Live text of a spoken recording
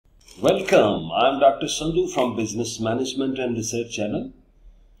Welcome, I am Dr. Sandhu from Business Management and Research Channel.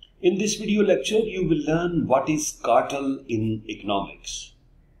 In this video lecture, you will learn what is cartel in economics.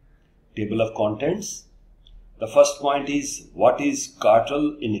 Table of contents. The first point is what is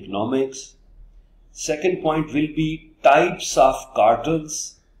cartel in economics. Second point will be types of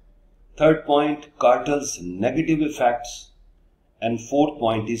cartels. Third point, cartels' negative effects. And fourth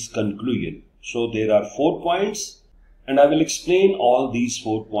point is conclusion. So there are 4 points. And I will explain all these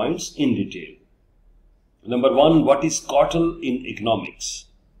 4 points in detail. Number 1, what is cartel in economics?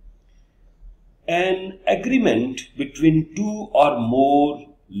 An agreement between 2 or more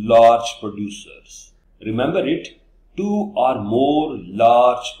large producers. Remember it, 2 or more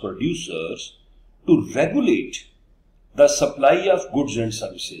large producers to regulate the supply of goods and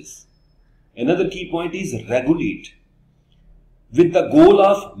services. Another key point is regulate, with the goal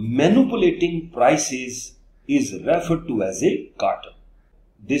of manipulating prices is referred to as a cartel.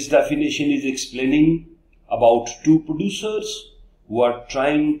 This definition is explaining about 2 producers who are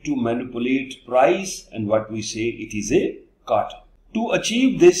trying to manipulate price, and what we say it is a cartel. To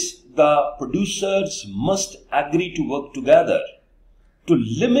achieve this, the producers must agree to work together to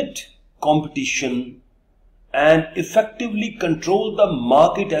limit competition and effectively control the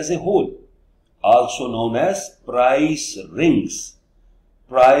market as a whole, also known as price rings.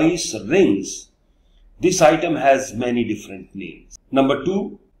 Price rings. This item has many different names. Number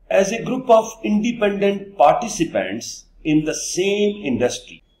 2, as a group of independent participants in the same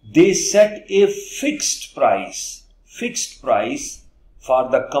industry, they set a fixed price for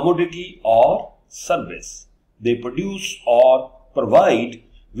the commodity or service they produce or provide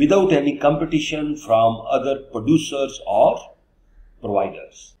without any competition from other producers or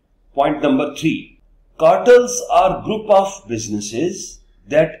providers. Point number 3, cartels are group of businesses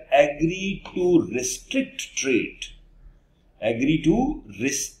that agree to restrict trade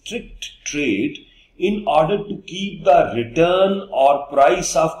in order to keep the return or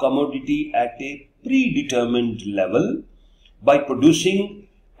price of commodity at a predetermined level by producing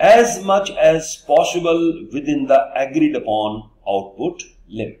as much as possible within the agreed upon output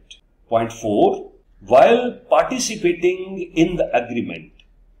limit. Point 4, while participating in the agreement,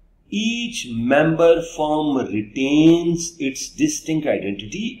 each member firm retains its distinct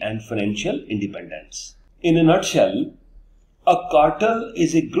identity and financial independence. In a nutshell, a cartel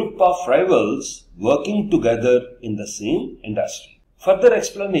is a group of rivals working together in the same industry. Further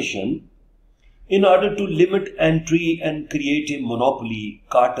explanation: in order to limit entry and create a monopoly,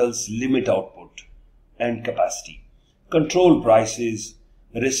 cartels limit output and capacity, control prices,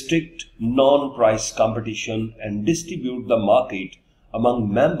 restrict non-price competition, and distribute the market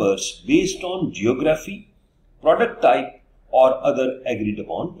among members based on geography, product type, or other agreed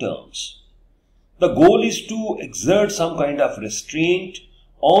upon terms. The goal is to exert some kind of restraint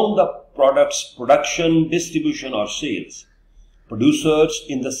on the product's production, distribution, or sales. Producers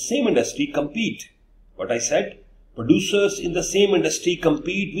in the same industry compete. What I said? Producers in the same industry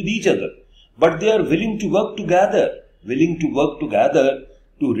compete with each other, but they are willing to work together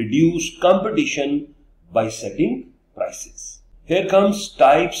to reduce competition by setting prices. Here comes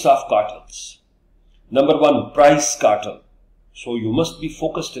types of cartels. Number 1, price cartel. So you must be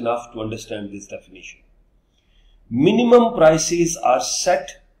focused enough to understand this definition. Minimum prices are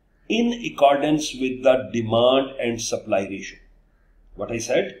set in accordance with the demand and supply ratio. What I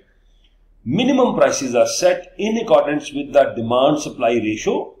said? Minimum prices are set in accordance with the demand-supply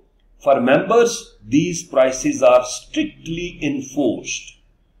ratio. For members, these prices are strictly enforced.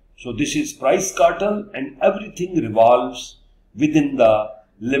 So this is price cartel, and everything revolves within the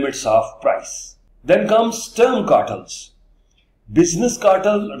limits of price. Then comes term cartels. Business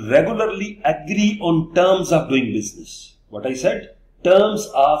cartels regularly agree on terms of doing business. What I said? Terms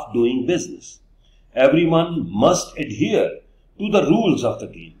of doing business. Everyone must adhere to the rules of the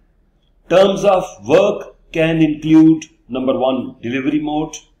game. Terms of work can include: number 1, delivery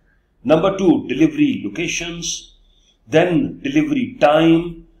mode; number 2, delivery locations; then delivery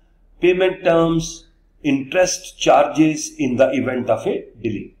time, payment terms, interest charges in the event of a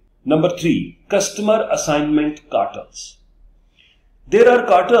delay. Number 3, customer assignment cartels. There are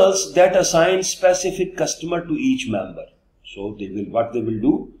cartels that assign specific customer to each member. So what they will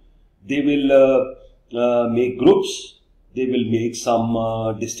do? They will make groups. They will make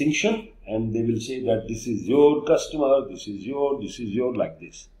some distinction, and they will say that this is your customer, this is your, like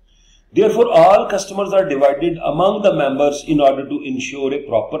this. Therefore, all customers are divided among the members in order to ensure a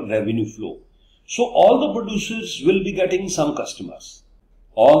proper revenue flow. So all the producers will be getting some customers.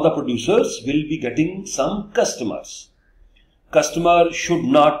 Customer should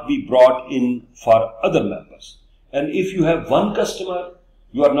not be brought in for other members. And if you have one customer,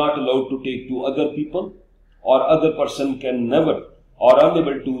 You are not allowed to take to other people, or other person can never or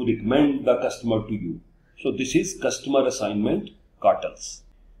unable to recommend the customer to you. So this is customer assignment cartels.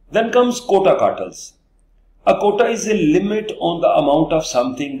 Then comes quota cartels. A quota is a limit on the amount of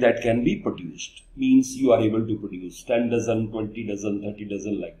something that can be produced. Means you are able to produce 10 dozen, 20 dozen, 30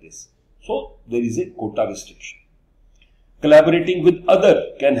 dozen like this. So there is a quota restriction. Collaborating with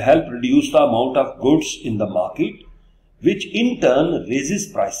other can help reduce the amount of goods in the market, which in turn raises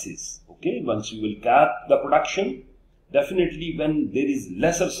prices. Okay, once you will cap the production, definitely when there is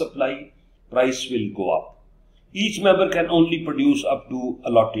lesser supply, price will go up. Each member can only produce up to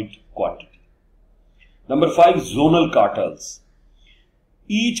allotted quantity. Number 5, zonal cartels.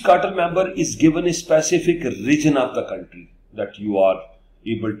 Each cartel member is given a specific region of the country that you are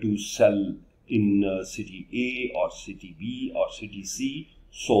able to sell in city A or city B or city C.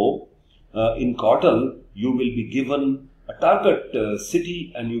 So, in cartel, you will be given a target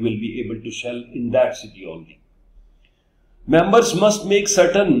city and you will be able to sell in that city only. Members must make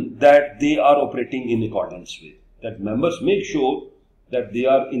certain that they are operating in accordance with. That members make sure that they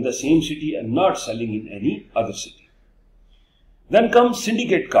are in the same city and not selling in any other city. Then comes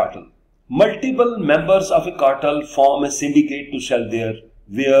syndicate cartel. Multiple members of a cartel form a syndicate to sell their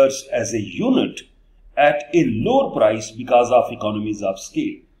wares as a unit at a lower price because of economies of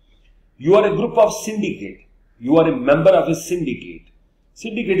scale. You are a group of syndicate. You are a member of a syndicate.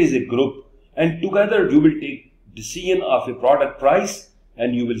 Syndicate is a group, and together you will take decision of a product price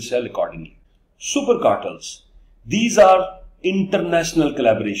and you will sell accordingly. Super cartels. These are international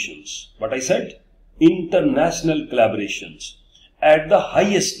collaborations. What I said? International collaborations at the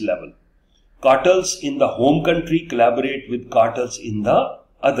highest level. Cartels in the home country collaborate with cartels in the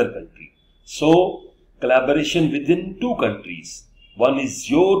other country. So, collaboration within two countries. One is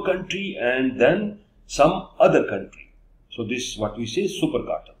your country and then some other country. So, this is what we say super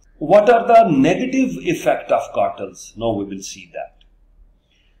cartels. What are the negative effect of cartels? Now we will see that.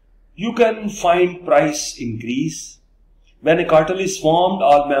 You can find price increase. When a cartel is formed,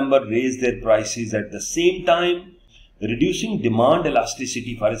 all members raise their prices at the same time, reducing demand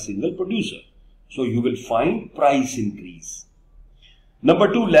elasticity for a single producer. So you will find price increase.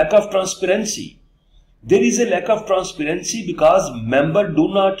 Number 2, lack of transparency. There is a lack of transparency because members do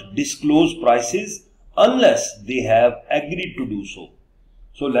not disclose prices unless they have agreed to do so.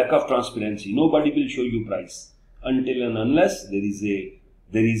 So lack of transparency. Nobody will show you price until and unless there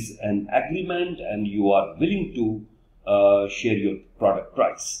is an agreement and you are willing to share your product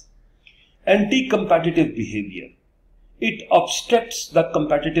price. Anti-competitive behavior. It obstructs the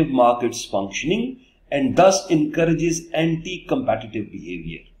competitive market's functioning and thus encourages anti-competitive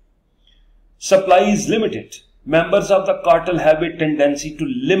behavior. Supply is limited. Members of the cartel have a tendency to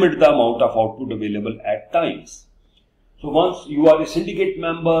limit the amount of output available at times. So once you are a syndicate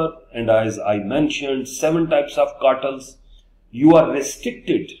member, and as I mentioned, 7 types of cartels, you are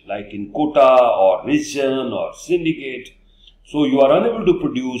restricted like in quota or region or syndicate. So you are unable to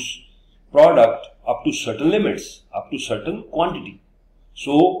produce product up to certain limits, up to certain quantity.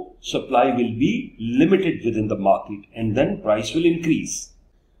 So supply will be limited within the market and then price will increase.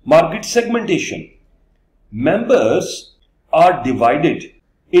 Market segmentation. Members are divided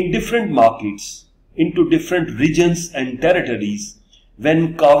in different markets into different regions and territories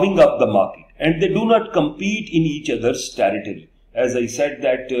when carving up the market, and they do not compete in each other's territory. As I said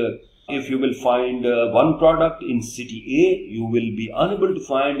that if you will find one product in city A, you will be unable to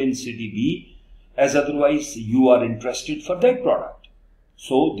find in city B, as otherwise you are interested for that product.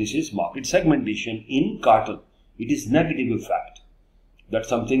 So this is market segmentation in cartel. It is negative effect that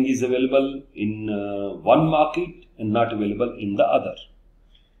something is available in one market and not available in the other.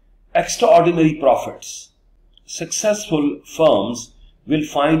 Extraordinary profits. Successful firms will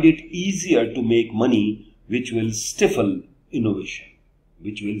find it easier to make money, which will stifle innovation.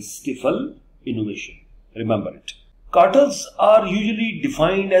 Remember it. Cartels are usually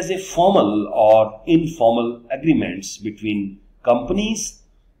defined as a formal or informal agreements between companies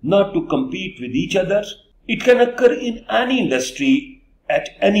not to compete with each other. It can occur in any industry at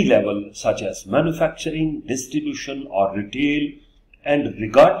any level, such as manufacturing, distribution or retail, and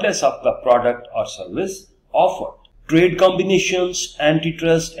regardless of the product or service offered. Trade combinations,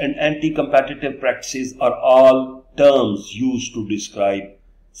 antitrust and anti-competitive practices are all terms used to describe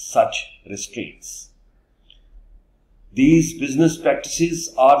such restraints. These business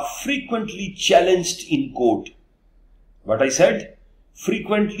practices are frequently challenged in court. What I said?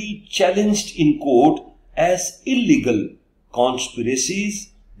 Frequently challenged in court as illegal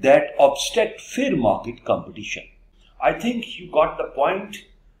conspiracies that obstruct fair market competition. I think you got the point.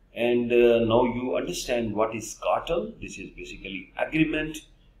 And now you understand what is cartel. This is basically agreement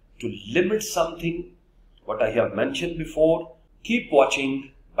to limit something, what I have mentioned before. Keep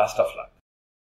watching. Best of luck.